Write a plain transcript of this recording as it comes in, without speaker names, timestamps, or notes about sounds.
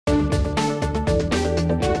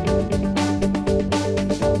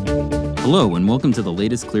Hello, and welcome to the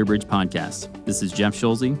latest ClearBridge podcast. This is Jeff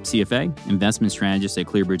Schulze, CFA, investment strategist at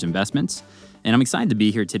ClearBridge Investments, and I'm excited to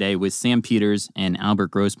be here today with Sam Peters and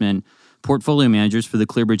Albert Grossman, portfolio managers for the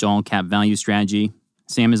ClearBridge All Cap Value strategy.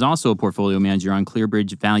 Sam is also a portfolio manager on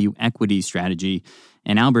ClearBridge Value Equity strategy,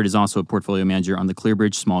 and Albert is also a portfolio manager on the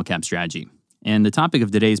ClearBridge Small Cap strategy. And the topic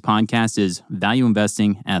of today's podcast is value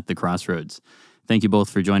investing at the crossroads. Thank you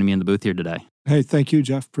both for joining me in the booth here today. Hey, thank you,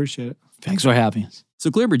 Jeff. Appreciate it. Thanks for having us. So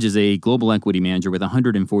ClearBridge is a global equity manager with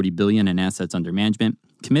 $140 billion in assets under management,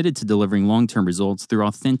 committed to delivering long-term results through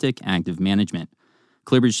authentic, active management.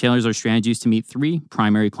 ClearBridge tailors our strategies to meet three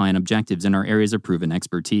primary client objectives in our areas of proven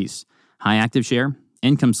expertise: high active share,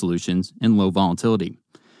 income solutions, and low volatility.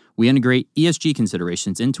 We integrate ESG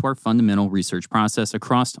considerations into our fundamental research process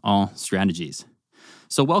across all strategies.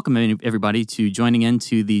 So welcome everybody to joining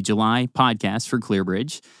into the July podcast for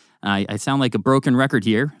ClearBridge. I sound like a broken record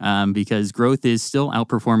here because growth is still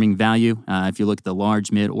outperforming value. If you look at the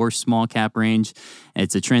large, mid, or small cap range,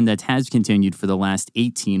 it's a trend that has continued for the last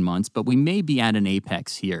 18 months, but we may be at an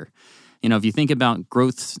apex here. You know, if you think about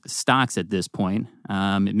growth stocks at this point,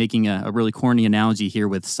 making a really corny analogy here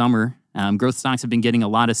with summer, growth stocks have been getting a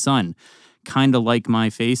lot of sun. Kind of like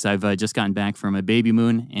my face. I've just gotten back from a baby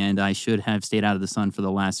moon, and I should have stayed out of the sun for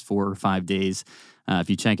the last 4 or 5 days. If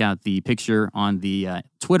you check out the picture on the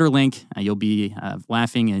Twitter link, you'll be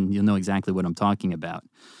laughing and you'll know exactly what I'm talking about.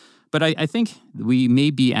 But I think we may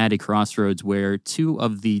be at a crossroads where two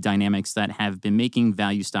of the dynamics that have been making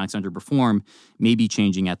value stocks underperform may be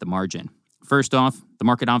changing at the margin. First off, the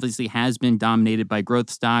market obviously has been dominated by growth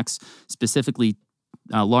stocks, specifically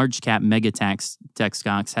large cap mega tech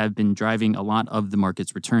stocks have been driving a lot of the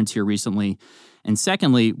market's returns here recently. And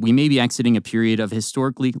secondly, we may be exiting a period of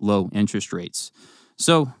historically low interest rates.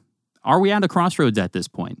 So are we at a crossroads at this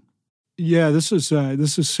point? Yeah, this is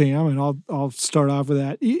Sam, and I'll start off with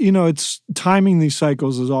that. You know, it's timing these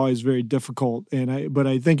cycles is always very difficult, but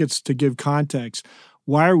I think it's to give context.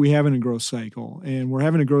 Why are we having a growth cycle? And we're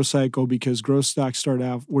having a growth cycle because growth stocks started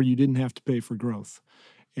out where you didn't have to pay for growth.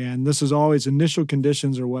 And this is always initial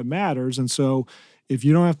conditions are what matters. And so if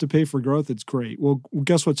you don't have to pay for growth, it's great. Well,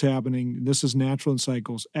 guess what's happening? This is natural in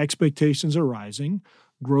cycles. Expectations are rising.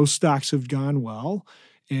 Growth stocks have gone well.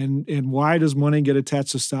 And why does money get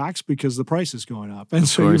attached to stocks? Because the price is going up. And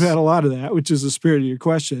so you've had a lot of that, which is the spirit of your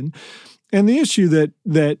question. And the issue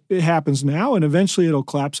that it happens now, and eventually it'll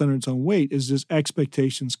collapse under its own weight, is just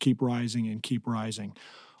expectations keep rising and keep rising.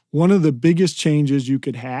 One of the biggest changes you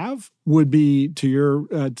could have would be to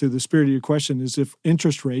the spirit of your question is if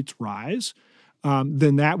interest rates rise,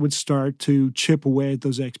 then that would start to chip away at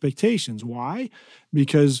those expectations. Why?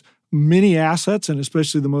 Because many assets, and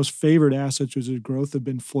especially the most favored assets, which is growth, have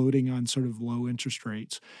been floating on sort of low interest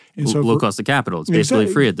rates. And so low cost of capital. It's basically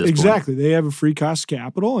free at this point. Exactly. They have a free cost of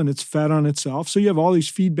capital, and it's fed on itself. So you have all these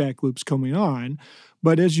feedback loops coming on.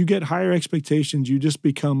 But as you get higher expectations, you just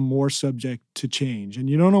become more subject to change. And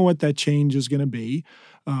you don't know what that change is going to be.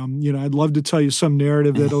 I'd love to tell you some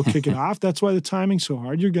narrative that'll kick it off. That's why the timing's so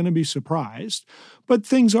hard. You're going to be surprised. But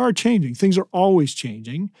things are changing. Things are always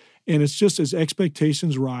changing. And it's just as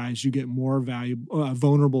expectations rise, you get more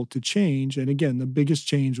vulnerable to change. And again, the biggest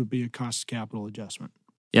change would be a cost of capital adjustment.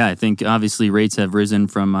 Yeah, I think obviously rates have risen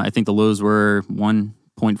from, I think the lows were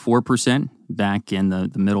 1.4% back in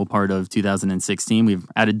the middle part of 2016. We've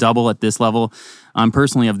added double at this level. I'm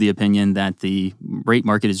personally of the opinion that the rate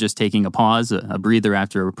market is just taking a pause, a breather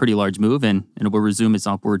after a pretty large move, and it will resume its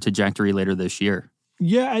upward trajectory later this year.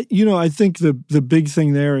 Yeah, I think the big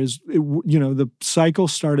thing there is, the cycle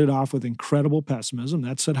started off with incredible pessimism.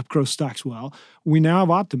 That set up growth stocks well. We now have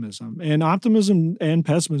optimism. And optimism and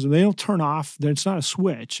pessimism, they don't turn off. It's not a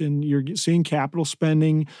switch. And you're seeing capital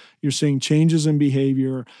spending. You're seeing changes in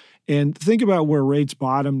behavior. And think about where rates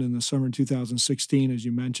bottomed in the summer of 2016, as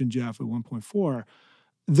you mentioned, Jeff, at 1.4.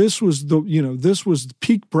 This was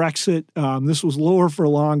peak Brexit. This was lower for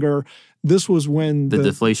longer. This was when the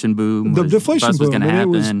deflation boom. The deflation boom was going to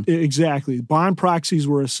happen. Exactly. Bond proxies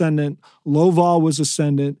were ascendant. Low vol was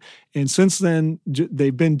ascendant. And since then,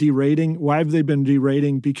 they've been derating. Why have they been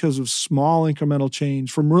derating? Because of small incremental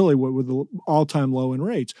change from really what were the all-time low in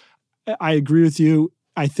rates. I agree with you.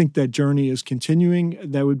 I think that journey is continuing.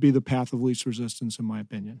 That would be the path of least resistance, in my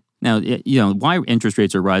opinion. Now, why interest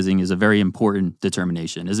rates are rising is a very important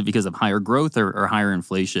determination. Is it because of higher growth or higher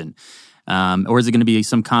inflation? Or is it going to be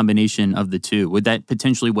some combination of the two? Would that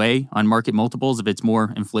potentially weigh on market multiples if it's more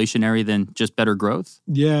inflationary than just better growth?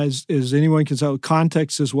 Yeah, as anyone can tell,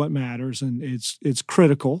 context is what matters, and it's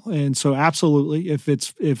critical. And so, absolutely, if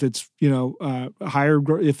it's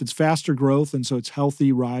higher, if it's faster growth, and so it's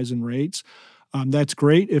healthy rise in rates, That's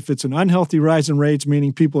great. If it's an unhealthy rise in rates,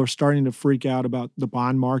 meaning people are starting to freak out about the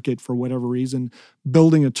bond market for whatever reason,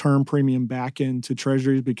 building a term premium back into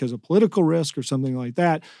treasuries because of political risk or something like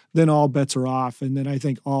that, then all bets are off. And then I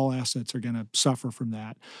think all assets are going to suffer from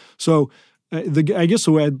that. So I guess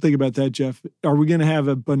the way I'd think about that, Jeff, are we going to have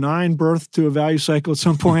a benign birth to a value cycle at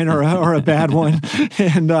some point, or a bad one?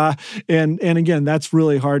 And again, that's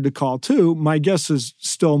really hard to call too. My guess is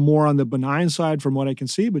still more on the benign side from what I can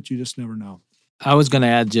see, but you just never know. I was going to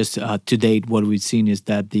add just to date, what we've seen is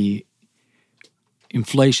that the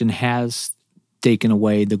inflation has taken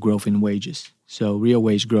away the growth in wages. So real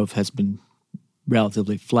wage growth has been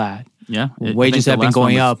relatively flat. Yeah, wages have been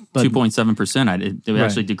going up. 2.7%. It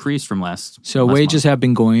actually decreased from last. So last wages month. have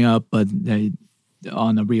been going up, but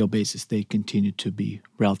on a real basis, they continue to be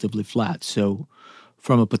relatively flat. So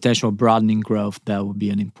from a potential broadening growth, that would be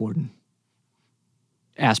an important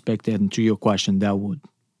aspect. And to your question, that would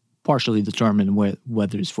partially determine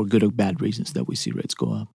whether it's for good or bad reasons that we see rates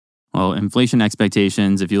go up. Well, inflation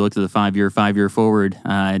expectations, if you look to the five-year forward,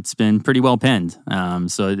 it's been pretty well penned.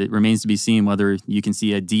 So it remains to be seen whether you can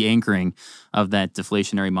see a de-anchoring of that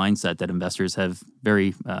deflationary mindset that investors have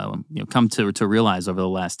very come to realize over the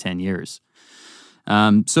last 10 years.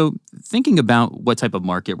 So thinking about what type of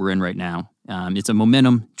market we're in right now, it's a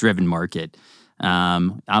momentum-driven market.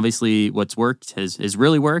 Obviously, what's worked has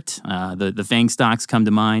really worked. The FANG stocks come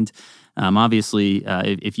to mind. Obviously,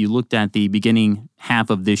 if you looked at the beginning half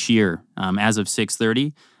of this year, as of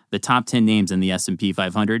 6/30, the top 10 names in the S&P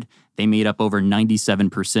 500, they made up over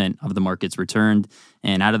 97% of the market's returned.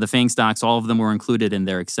 And out of the FANG stocks, all of them were included in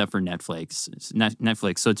there except for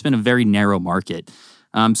Netflix. So it's been a very narrow market.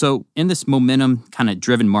 So in this momentum kind of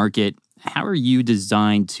driven market, how are you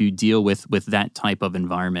designed to deal with that type of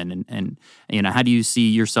environment? And how do you see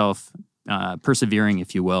yourself persevering,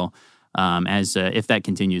 if you will, as if that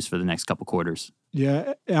continues for the next couple quarters?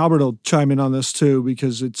 Yeah, Albert will chime in on this too,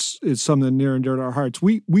 because it's something near and dear to our hearts.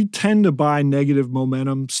 We tend to buy negative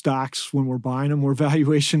momentum stocks when we're buying them. We're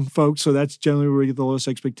valuation folks, so that's generally where we get the lowest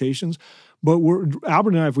expectations. But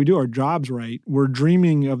Albert and I, if we do our jobs right, we're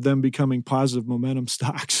dreaming of them becoming positive momentum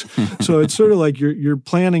stocks. So it's sort of like you're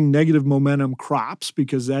planning negative momentum crops,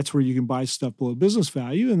 because that's where you can buy stuff below business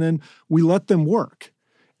value, and then we let them work.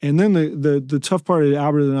 And then the tough part of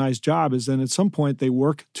Albert and I's job is then at some point they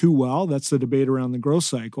work too well. That's the debate around the growth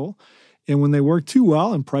cycle. And when they work too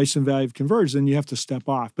well and price and value converge, then you have to step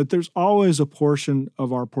off. But there's always a portion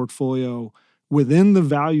of our portfolio within the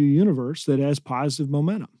value universe that has positive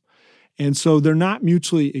momentum. And so they're not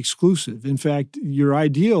mutually exclusive. In fact, your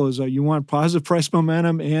ideal is that you want positive price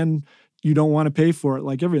momentum and you don't want to pay for it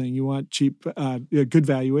like everything. You want cheap, good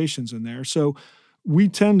valuations in there. So we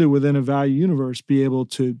tend to, within a value universe, be able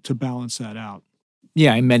to balance that out.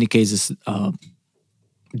 Yeah, in many cases,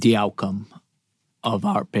 the outcome of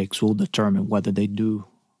our picks will determine whether they do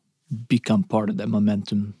become part of that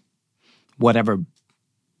momentum, whatever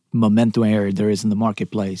momentum area there is in the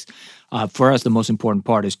marketplace. For us, the most important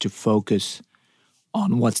part is to focus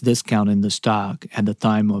on what's discounted in the stock at the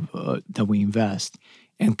time of that we invest,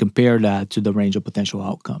 and compare that to the range of potential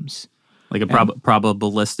outcomes. Like a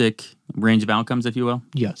probabilistic range of outcomes, if you will?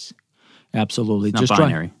 Yes, absolutely. It's not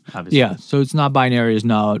binary, obviously. Yeah, so it's not binary. It's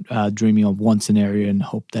not dreaming of one scenario and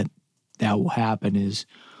hope that will happen. Is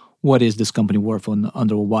what is this company worth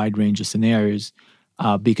under a wide range of scenarios,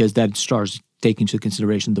 because that starts taking into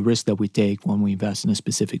consideration the risk that we take when we invest in a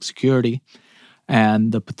specific security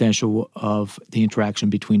and the potential of the interaction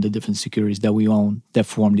between the different securities that we own that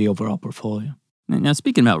form the overall portfolio. Now,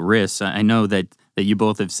 speaking about risks, I know that you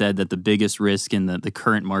both have said that the biggest risk in the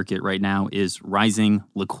current market right now is rising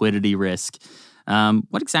liquidity risk.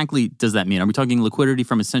 What exactly does that mean? Are we talking liquidity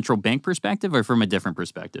from a central bank perspective or from a different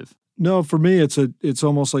perspective? No, for me, it's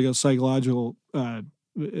almost like a psychological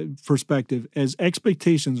perspective. As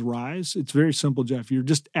expectations rise, it's very simple, Jeff. You're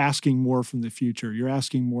just asking more from the future. You're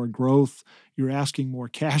asking more growth. You're asking more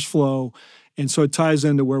cash flow. And so it ties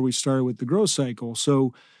into where we started with the growth cycle.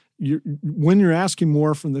 So when you're asking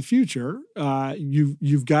more from the future,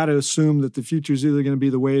 you've got to assume that the future is either going to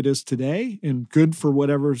be the way it is today and good for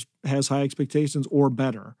whatever has high expectations, or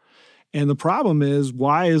better. And the problem is,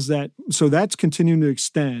 why is that? So that's continuing to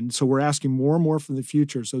extend. So we're asking more and more from the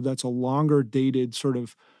future. So that's a longer dated sort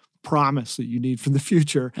of promise that you need from the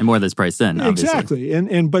future. And more that's priced in, obviously.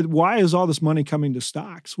 Exactly. But why is all this money coming to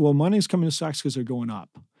stocks? Well, money's coming to stocks because they're going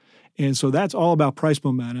up. And so that's all about price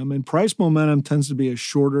momentum. And price momentum tends to be a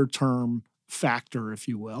shorter term factor, if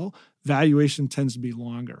you will. Valuation tends to be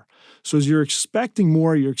longer. So as you're expecting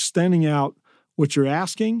more, you're extending out what you're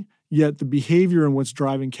asking, yet the behavior and what's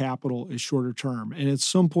driving capital is shorter term. And at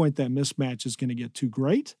some point, that mismatch is going to get too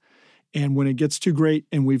great. And when it gets too great,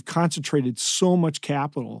 and we've concentrated so much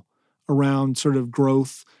capital around sort of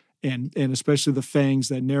growth and especially the FANGs,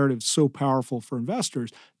 that narrative is so powerful for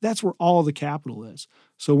investors, that's where all the capital is.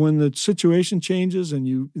 So when the situation changes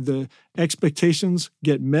and the expectations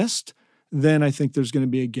get missed, then I think there's going to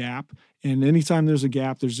be a gap. And anytime there's a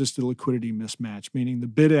gap, there's just a liquidity mismatch, meaning the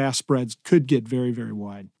bid-ask spreads could get very, very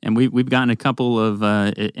wide. And we've gotten a couple of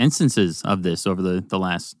instances of this over the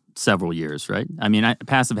last several years, right? I mean,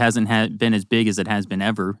 passive hasn't been as big as it has been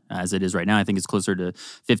ever, as it is right now. I think it's closer to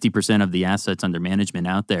 50% of the assets under management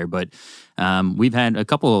out there. But we've had a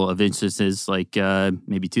couple of instances, like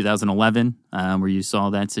maybe 2011, where you saw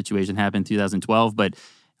that situation happen, 2012. But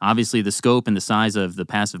obviously, the scope and the size of the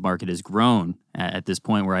passive market has grown at this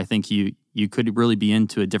point, where I think you could really be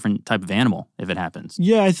into a different type of animal if it happens.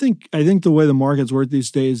 Yeah, I think the way the markets work these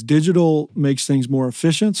days, digital makes things more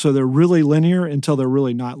efficient. So they're really linear until they're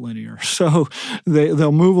really not linear. So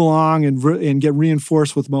they'll move along and get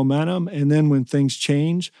reinforced with momentum. And then when things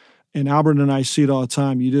change, and Albert and I see it all the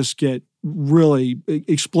time, you just get really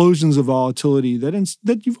explosions of volatility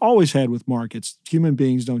that you've always had with markets. Human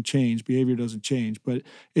beings don't change. Behavior doesn't change. But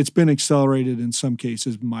it's been accelerated in some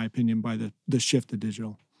cases, in my opinion, by the shift to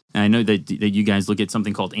digital. And I know that you guys look at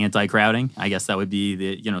something called anti-crowding. I guess that would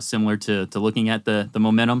be similar to looking at the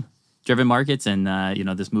momentum-driven markets and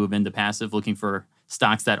this move into passive, looking for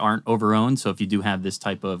stocks that aren't overowned. So if you do have this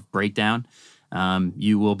type of breakdown,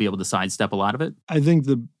 you will be able to sidestep a lot of it. I think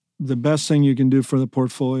the best thing you can do for the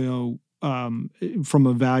portfolio from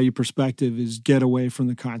a value perspective is get away from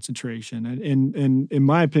the concentration. And in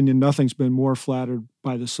my opinion, nothing's been more flattered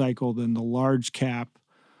by the cycle than the large cap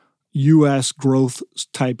U.S. growth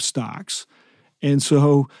type stocks. And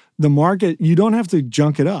so the market, you don't have to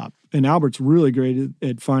junk it up. And Albert's really great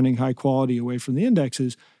at finding high quality away from the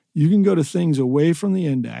indexes. You can go to things away from the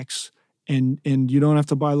index and you don't have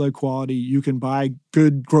to buy low quality. You can buy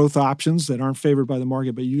good growth options that aren't favored by the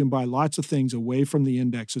market, but you can buy lots of things away from the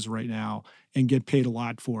indexes right now and get paid a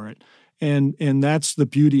lot for it. And that's the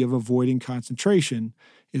beauty of avoiding concentration,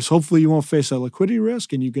 is hopefully you won't face a liquidity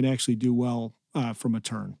risk and you can actually do well from a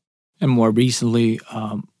turn. And more recently,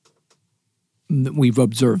 we've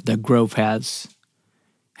observed that growth has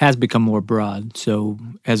become more broad. So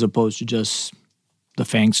as opposed to just the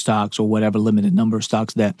FANG stocks or whatever limited number of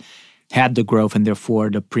stocks that had the growth and therefore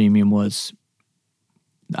the premium was,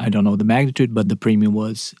 I don't know the magnitude, but the premium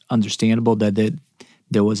was understandable that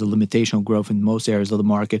there was a limitation of growth in most areas of the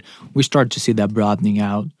market. We started to see that broadening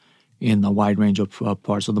out in a wide range of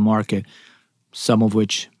parts of the market, some of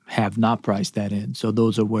which have not priced that in. So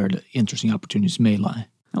those are where the interesting opportunities may lie.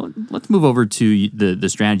 Now, let's move over to the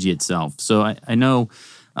strategy itself. So I know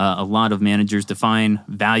a lot of managers define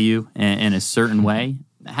value in a certain way.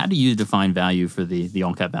 How do you define value for the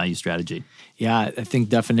all-cap value strategy? Yeah, I think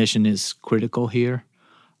definition is critical here.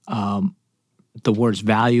 The words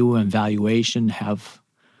value and valuation have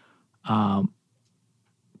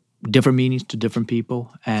different meanings to different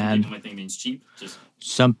people. And some people might think it means cheap.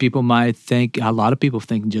 Some people might think, a lot of people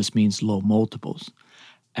think it just means low multiples.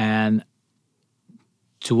 And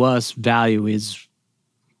to us, value is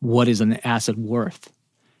what is an asset worth.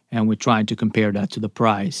 And we're trying to compare that to the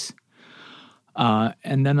price.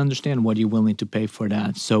 And then understand what you're willing to pay for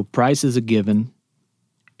that. So price is a given,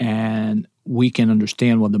 and we can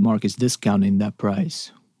understand what the market's discounting that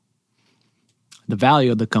price. The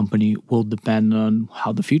value of the company will depend on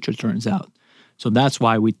how the future turns out. So that's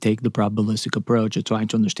why we take the probabilistic approach of trying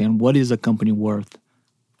to understand what is a company worth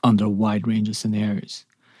under a wide range of scenarios.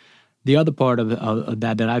 The other part of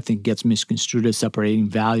that I think gets misconstrued is separating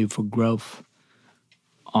value for growth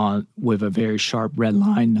with a very sharp red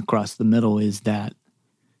line across the middle, is that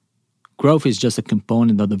growth is just a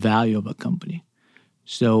component of the value of a company.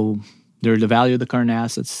 So there's the value of the current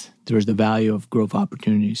assets, there's the value of growth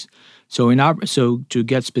opportunities. So to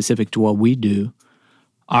get specific to what we do,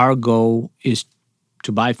 our goal is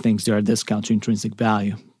to buy things that are discounts to intrinsic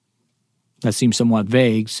value. That seems somewhat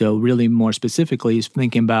vague. So really more specifically is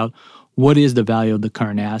thinking about what is the value of the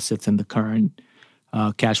current assets and the current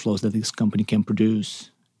cash flows that this company can produce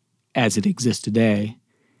as it exists today.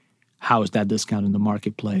 How is that discount in the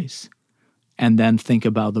marketplace? And then think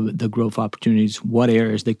about the growth opportunities, what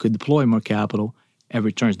areas they could deploy more capital at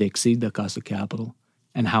returns they exceed the cost of capital,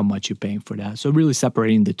 and how much you're paying for that. So really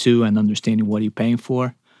separating the two and understanding what you're paying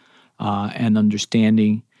for, and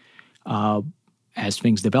understanding as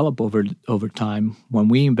things develop over time. When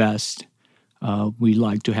we invest, we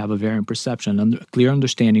like to have a variant perception, a clear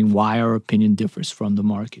understanding why our opinion differs from the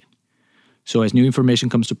market. So as new information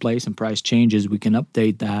comes to place and price changes, we can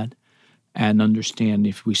update that and understand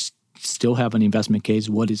if we still have an investment case,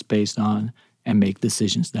 what it's based on, and make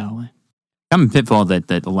decisions that way. Common pitfall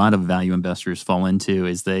that a lot of value investors fall into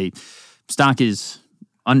is stock is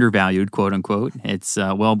undervalued, quote unquote. It's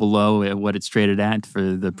well below what it's traded at for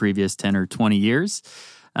the previous 10 or 20 years.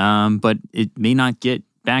 But it may not get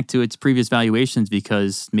back to its previous valuations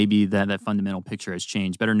because maybe that fundamental picture has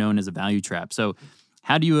changed, better known as a value trap. So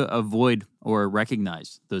how do you avoid or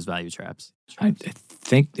recognize those value traps? I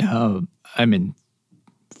think,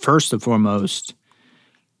 first and foremost,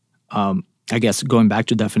 I guess going back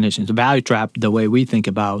to definitions, the value trap, the way we think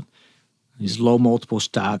about these low multiple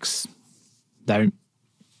stocks that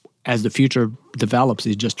as the future develops,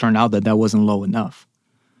 it just turned out that wasn't low enough.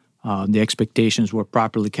 The expectations were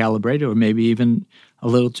properly calibrated or maybe even a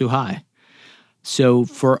little too high. So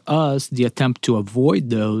for us, the attempt to avoid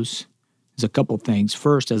those is a couple things.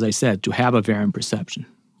 First, as I said, to have a variant perception.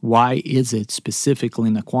 Why is it specifically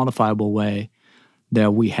in a quantifiable way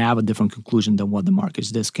that we have a different conclusion than what the market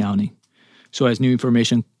is discounting? So as new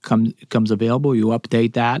information comes available, you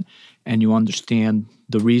update that and you understand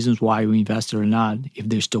the reasons why we invested or not, if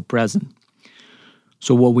they're still present.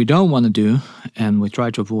 So what we don't want to do, and we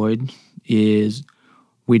try to avoid, is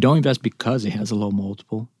we don't invest because it has a low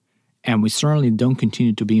multiple, and we certainly don't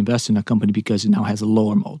continue to be invested in a company because it now has a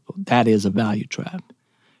lower multiple. That is a value trap.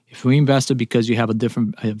 If we invested because you have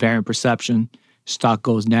a variant perception, stock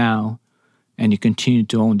goes down, and you continue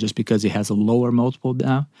to own just because it has a lower multiple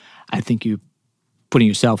now, I think you're putting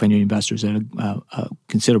yourself and your investors at a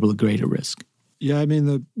considerably greater risk. Yeah, I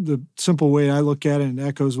mean, the simple way I look at it, and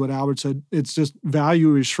echoes what Albert said, it's just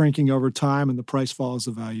value is shrinking over time and the price follows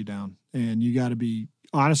the value down. And you got to be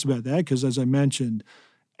honest about that because, as I mentioned,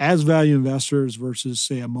 as value investors versus,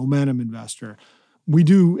 say, a momentum investor, we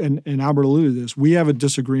do, and Albert alluded to this, we have a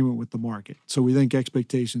disagreement with the market. So we think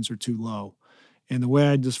expectations are too low. And the way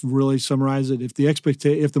I just really summarize it, if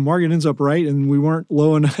the market ends up right and we weren't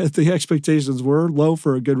low enough, if the expectations were low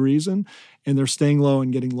for a good reason, and they're staying low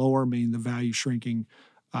and getting lower, meaning the value shrinking,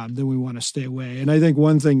 then we want to stay away. And I think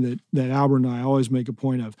one thing that Albert and I always make a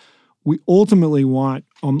point of, we ultimately want,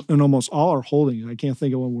 in almost all our holdings, I can't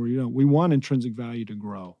think of one where we want intrinsic value to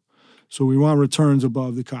grow. So we want returns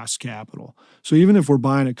above the cost of capital. So even if we're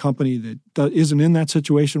buying a company that isn't in that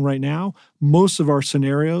situation right now, most of our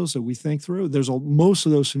scenarios that we think through, most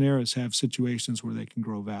of those scenarios have situations where they can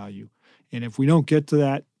grow value. And if we don't get to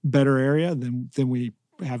that better area, then we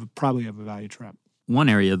probably have a value trap. One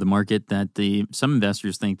area of the market that some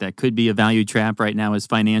investors think that could be a value trap right now is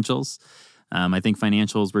financials. I think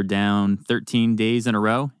financials were down 13 days in a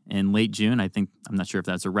row in late June. I'm not sure if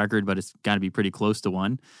that's a record, but it's got to be pretty close to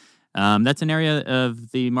one. That's an area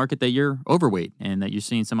of the market that you're overweight and that you're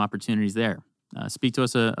seeing some opportunities there. Speak to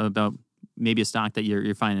us about maybe a stock that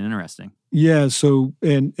you're finding interesting. Yeah. So,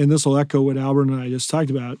 and this will echo what Albert and I just talked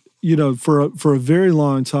about. For a very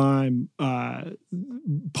long time,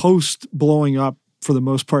 post blowing up for the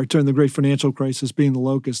most part during the great financial crisis being the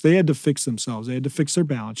locus, they had to fix themselves. They had to fix their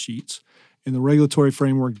balance sheets, and the regulatory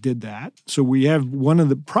framework did that. So we have one of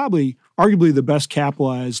the arguably the best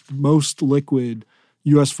capitalized, most liquid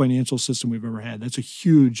U.S. financial system we've ever had. That's a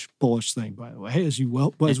huge bullish thing, by the way, as we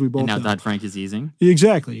both and now know. Dodd-Frank is easing.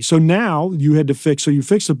 Exactly. So now you had to fix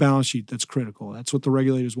the balance sheet. That's critical. That's what the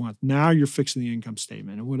regulators want. Now you're fixing the income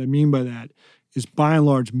statement. And what I mean by that is, by and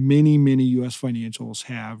large, many U.S. financials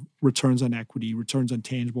have returns on equity, returns on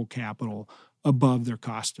tangible capital above their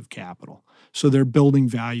cost of capital. So they're building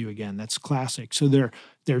value again. That's classic. So they're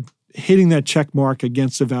hitting that check mark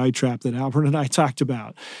against the value trap that Albert and I talked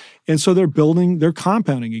about. And so they're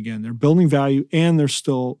compounding again. They're building value, and they're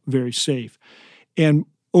still very safe. And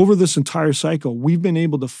over this entire cycle, we've been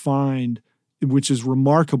able to find, which is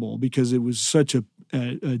remarkable because it was such a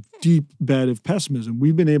deep bed of pessimism,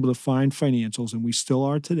 we've been able to find financials, and we still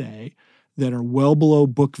are today, that are well below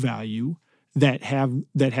book value, that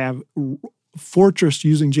have fortress,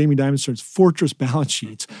 using Jamie Dimon's terms, fortress balance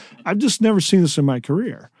sheets. I've just never seen this in my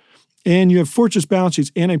career. And you have fortress balance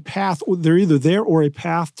sheets and a path, they're either there or a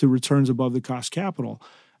path to returns above the cost capital.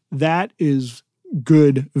 That is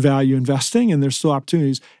good value investing, and there's still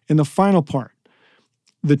opportunities. And the final part,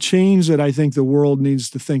 the change that I think the world needs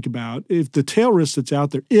to think about, if the tail risk that's out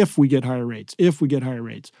there, if we get higher rates,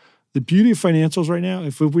 the beauty of financials right now,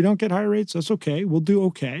 if we don't get higher rates, that's okay. We'll do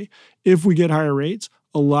okay. If we get higher rates,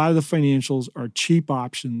 a lot of the financials are cheap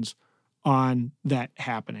options on that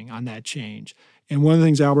happening, on that change. And one of the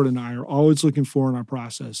things Albert and I are always looking for in our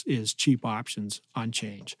process is cheap options on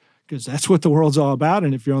change, because that's what the world's all about.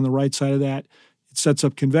 And if you're on the right side of that, it sets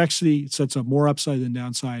up convexity, it sets up more upside than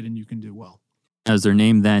downside, and you can do well. Is there a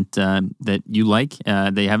name that you like,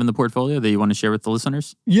 they have in the portfolio that you want to share with the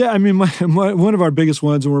listeners? Yeah, I mean, one of our biggest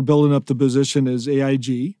ones, and we're building up the position, is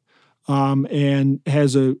AIG, and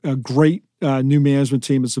has a great new management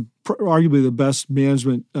team. It's arguably the best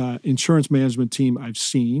insurance management team I've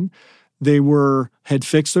seen. They had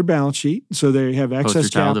fixed their balance sheet, so they have excess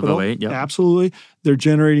capital. Of 08, yep. Absolutely. They're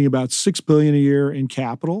generating about $6 billion a year in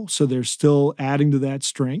capital, so they're still adding to that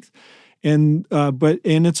strength. And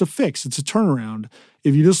it's a fix. It's a turnaround.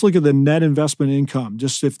 If you just look at the net investment income,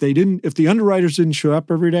 just if the underwriters didn't show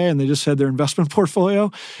up every day and they just had their investment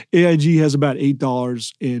portfolio, AIG has about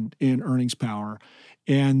 $8 in earnings power.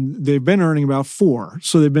 And they've been earning about $4.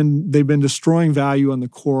 So they've been destroying value on the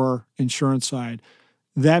core insurance side.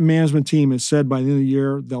 That management team has said by the end of the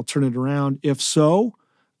year they'll turn it around. If so,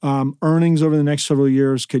 earnings over the next several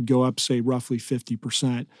years could go up, say, roughly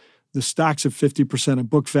 50%. The stock's at 50% of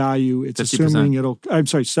book value. It's 50%. Assuming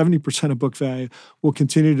 70% of book value will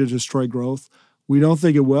continue to destroy growth. We don't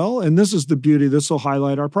think it will. And this is the beauty. This will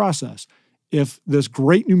highlight our process. If this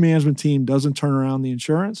great new management team doesn't turn around the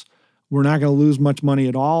insurance, we're not going to lose much money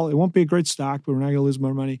at all. It won't be a great stock, but we're not going to lose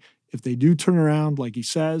more money. If they do turn around, like he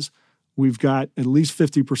says, we've got at least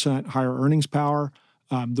 50% higher earnings power.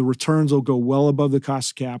 The returns will go well above the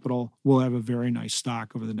cost of capital. We'll have a very nice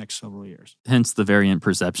stock over the next several years. Hence the variant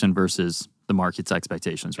perception versus the market's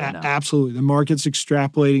expectations right now. Absolutely. The market's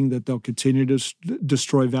extrapolating that they'll continue to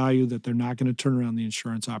destroy value, that they're not going to turn around the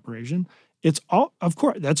insurance operation. Of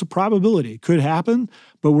course, that's a probability. It could happen,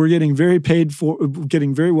 but we're getting very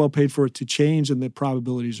well paid for it to change, and the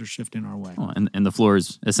probabilities are shifting our way. Well, and the floor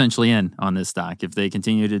is essentially in on this stock. If they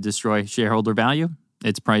continue to destroy shareholder value,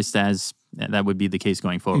 it's priced as that would be the case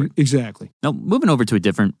going forward. Exactly. Now, moving over to a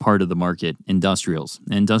different part of the market, industrials.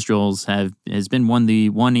 Industrials has been one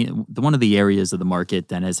of the areas of the market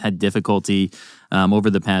that has had difficulty over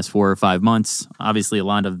the past 4 or 5 months. Obviously, a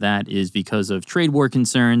lot of that is because of trade war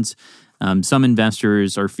concerns. Some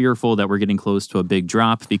investors are fearful that we're getting close to a big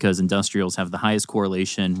drop because industrials have the highest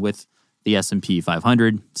correlation with the S&P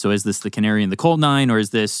 500. So is this the canary in the coal mine, or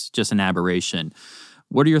is this just an aberration?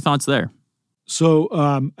 What are your thoughts there? So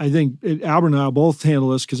I think Albert and I will both handle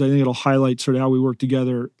this because I think it'll highlight sort of how we work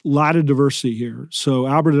together. A lot of diversity here. So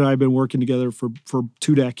Albert and I have been working together for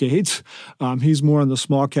 2 decades. He's more on the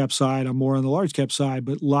small cap side. I'm more on the large cap side,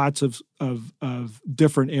 but lots of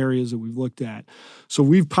different areas that we've looked at. So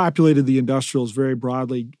we've populated the industrials very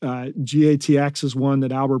broadly. GATX is one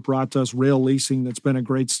that Albert brought to us, rail leasing, that's been a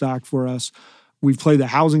great stock for us. We've played the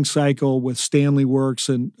housing cycle with Stanley Works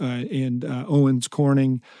and Owens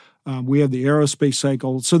Corning. We have the aerospace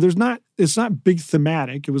cycle. So it's not big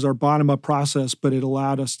thematic. It was our bottom-up process, but it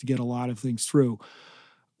allowed us to get a lot of things through.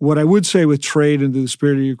 What I would say with trade, and to the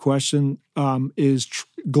spirit of your question, is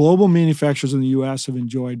global manufacturers in the U.S. have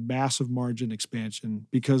enjoyed massive margin expansion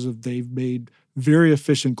because they've made very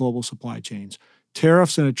efficient global supply chains.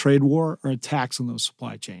 Tariffs and a trade war are attacks on those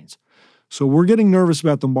supply chains. So we're getting nervous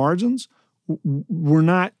about the margins.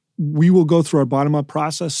 We will go through our bottom-up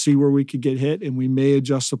process, see where we could get hit, and we may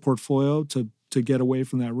adjust the portfolio to get away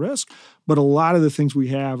from that risk. But a lot of the things we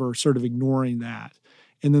have are sort of ignoring that.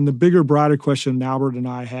 And then the bigger, broader question Albert and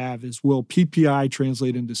I have is, will PPI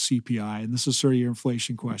translate into CPI? And this is sort of your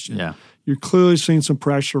inflation question. Yeah. You're clearly seeing some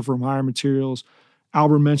pressure from higher materials.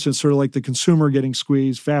 Albert mentioned sort of like the consumer getting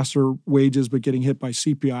squeezed, faster wages, but getting hit by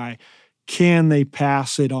CPI. Can they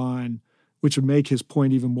pass it on, which would make his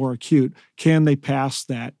point even more acute? Can they pass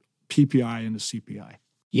that PPI into CPI?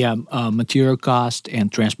 Yeah, material cost and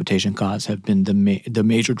transportation costs have been the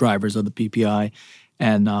major drivers of the PPI,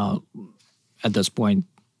 and at this point,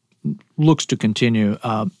 looks to continue.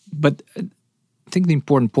 But I think the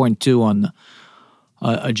important point too on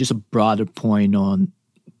just a broader point on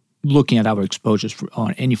looking at our exposures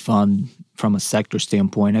on any fund from a sector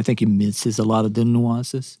standpoint, I think it misses a lot of the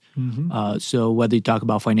nuances. Mm-hmm. So whether you talk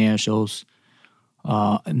about financials,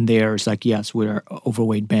 and there's like, yes, we're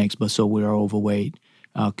overweight banks, but so we are overweight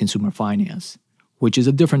consumer finance, which is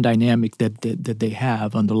a different dynamic that they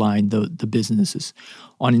have underlying the businesses.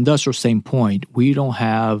 On industrial, same point. We're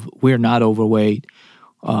not overweight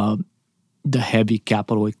the heavy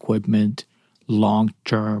capital equipment,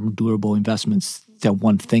 long-term durable investments that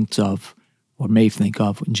one thinks of or may think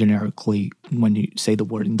of generically when you say the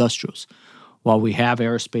word industrials. While we have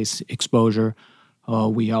aerospace exposure,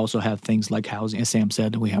 we also have things like housing. As Sam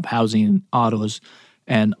said, we have housing and autos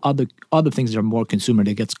and other things that are more consumer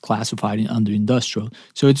that gets classified under industrial.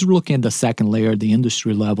 So it's looking at the second layer, the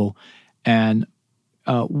industry level, and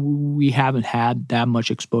we haven't had that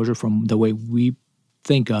much exposure from the way we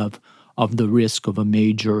think of the risk of a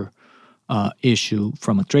major issue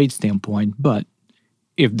from a trade standpoint. But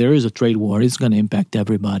if there is a trade war, it's going to impact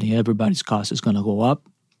everybody. Everybody's cost is going to go up,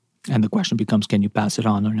 and the question becomes, can you pass it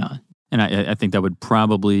on or not? And I think that would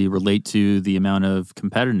probably relate to the amount of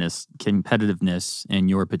competitiveness in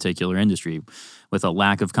your particular industry. With a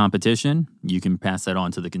lack of competition, you can pass that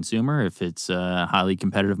on to the consumer. If it's a highly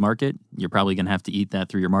competitive market, you're probably going to have to eat that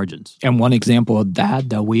through your margins. And one example of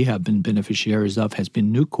that we have been beneficiaries of has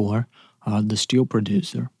been Nucor, the steel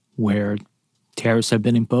producer, where tariffs have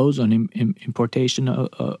been imposed on importation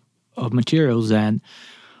of materials, and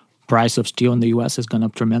price of steel in the U.S. has gone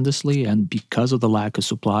up tremendously, and because of the lack of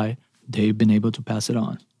supply, they've been able to pass it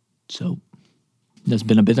on. So there's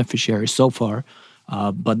been a beneficiary so far,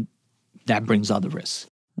 but that brings other risks.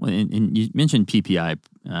 Well, and you mentioned PPI,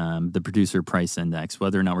 the Producer Price Index,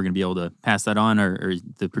 whether or not we're going to be able to pass that on or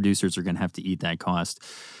the producers are going to have to eat that cost.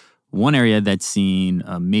 One area that's seen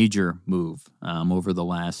a major move over the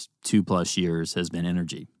last 2+ years has been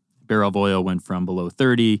energy. Barrel of oil went from below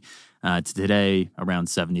 30 to today around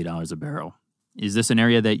 $70 a barrel. Is this an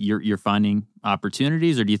area that you're finding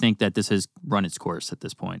opportunities, or do you think that this has run its course at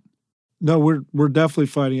this point? No, we're definitely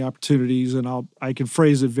finding opportunities, and I can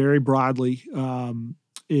phrase it very broadly.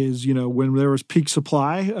 Is when there was peak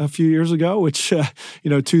supply a few years ago, which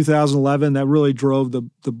 2011, that really drove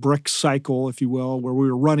the brick cycle, if you will, where we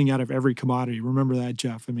were running out of every commodity. Remember that,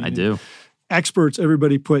 Jeff? I do. Experts,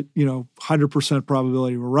 everybody put 100%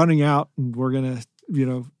 probability we're running out, and we're gonna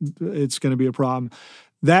it's going to be a problem.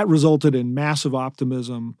 That resulted in massive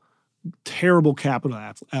optimism, terrible capital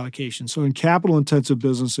allocation. So in capital-intensive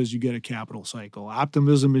businesses, you get a capital cycle.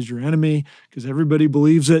 Optimism is your enemy because everybody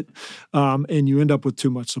believes it, and you end up with too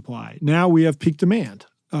much supply. Now we have peak demand.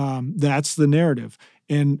 That's the narrative.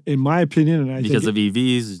 And in my opinion, and because of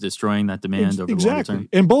EVs destroying that demand over the long term.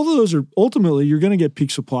 And both of those are ultimately, you're going to get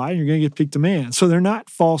peak supply and you're going to get peak demand. So they're not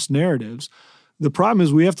false narratives. The problem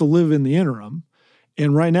is we have to live in the interim.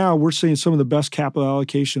 And right now, we're seeing some of the best capital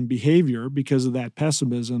allocation behavior because of that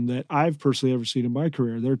pessimism that I've personally ever seen in my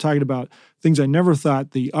career. They're talking about things I never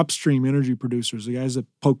thought the upstream energy producers, the guys that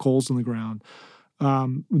poke holes in the ground,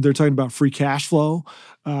 they're talking about free cash flow.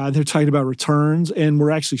 They're talking about returns, and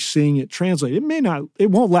we're actually seeing it translate.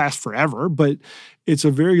 It won't last forever, but it's a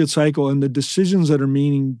very good cycle. And the decisions that are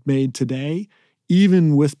being made today,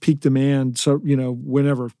 even with peak demand, so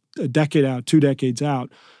whenever a decade out, 2 decades out,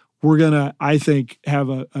 we're going to, I think, have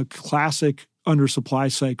a classic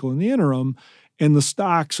undersupply cycle in the interim, and the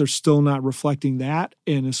stocks are still not reflecting that,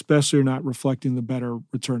 and especially are not reflecting the better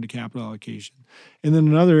return to capital allocation. And then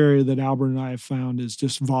another area that Albert and I have found is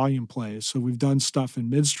just volume plays. So we've done stuff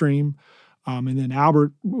in midstream, and then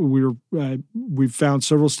Albert, we've found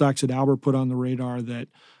several stocks that Albert put on the radar that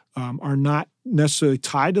are not necessarily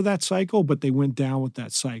tied to that cycle, but they went down with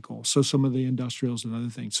that cycle. So some of the industrials and other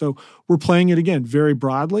things. So we're playing it again very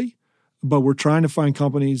broadly, but we're trying to find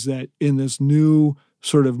companies that in this new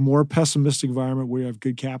sort of more pessimistic environment where you have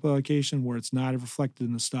good capital allocation, where it's not reflected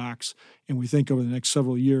in the stocks. And we think over the next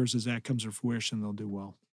several years, as that comes to fruition, they'll do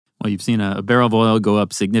well. Well, you've seen a barrel of oil go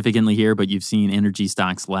up significantly here, but you've seen energy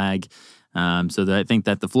stocks lag. So that I think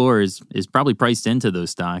that the floor is probably priced into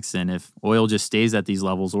those stocks. And if oil just stays at these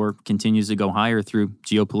levels or continues to go higher through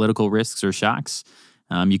geopolitical risks or shocks,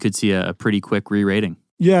 you could see a pretty quick re-rating.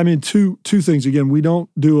 Yeah, I mean, two things. Again, we don't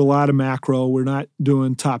do a lot of macro. We're not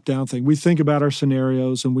doing top-down thing. We think about our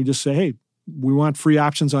scenarios and we just say, hey, we want free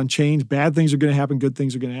options on change. Bad things are going to happen. Good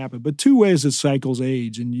things are going to happen. But 2 ways that cycles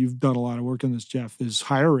age, and you've done a lot of work on this, Jeff, is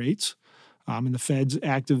higher rates. And the Fed's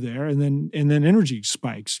active there, and then energy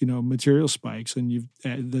spikes, material spikes, and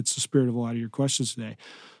that's the spirit of a lot of your questions today.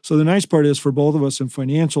 So the nice part is for both of us in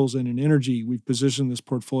financials and in energy, we've positioned this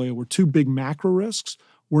portfolio. We're 2 big macro risks.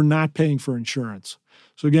 We're not paying for insurance.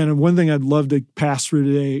 So again, one thing I'd love to pass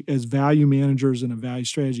through today as value managers in a value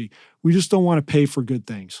strategy, we just don't want to pay for good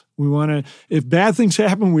things. We want to, if bad things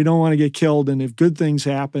happen, we don't want to get killed, and if good things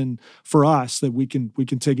happen for us, that we can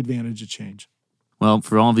take advantage of change. Well,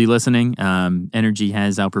 for all of you listening, energy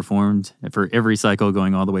has outperformed for every cycle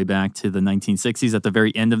going all the way back to the 1960s at the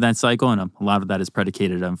very end of that cycle, and a lot of that is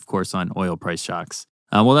predicated, of course, on oil price shocks.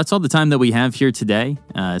 Well, that's all the time that we have here today.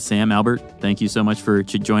 Sam, Albert, thank you so much for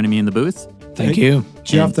joining me in the booth. Thank you.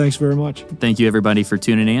 Jeff, thanks very much. Thank you, everybody, for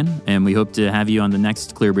tuning in, and we hope to have you on the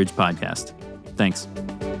next ClearBridge podcast. Thanks.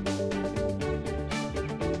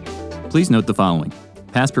 Please note the following.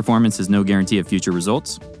 Past performance is no guarantee of future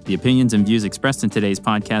results. The opinions and views expressed in today's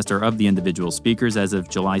podcast are of the individual speakers as of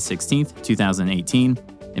July 16th, 2018,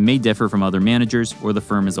 and may differ from other managers or the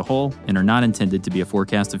firm as a whole and are not intended to be a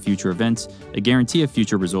forecast of future events, a guarantee of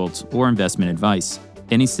future results, or investment advice.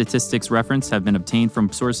 Any statistics referenced have been obtained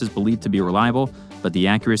from sources believed to be reliable, but the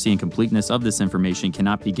accuracy and completeness of this information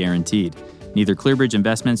cannot be guaranteed. Neither ClearBridge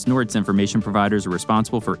Investments nor its information providers are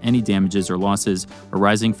responsible for any damages or losses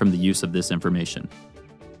arising from the use of this information.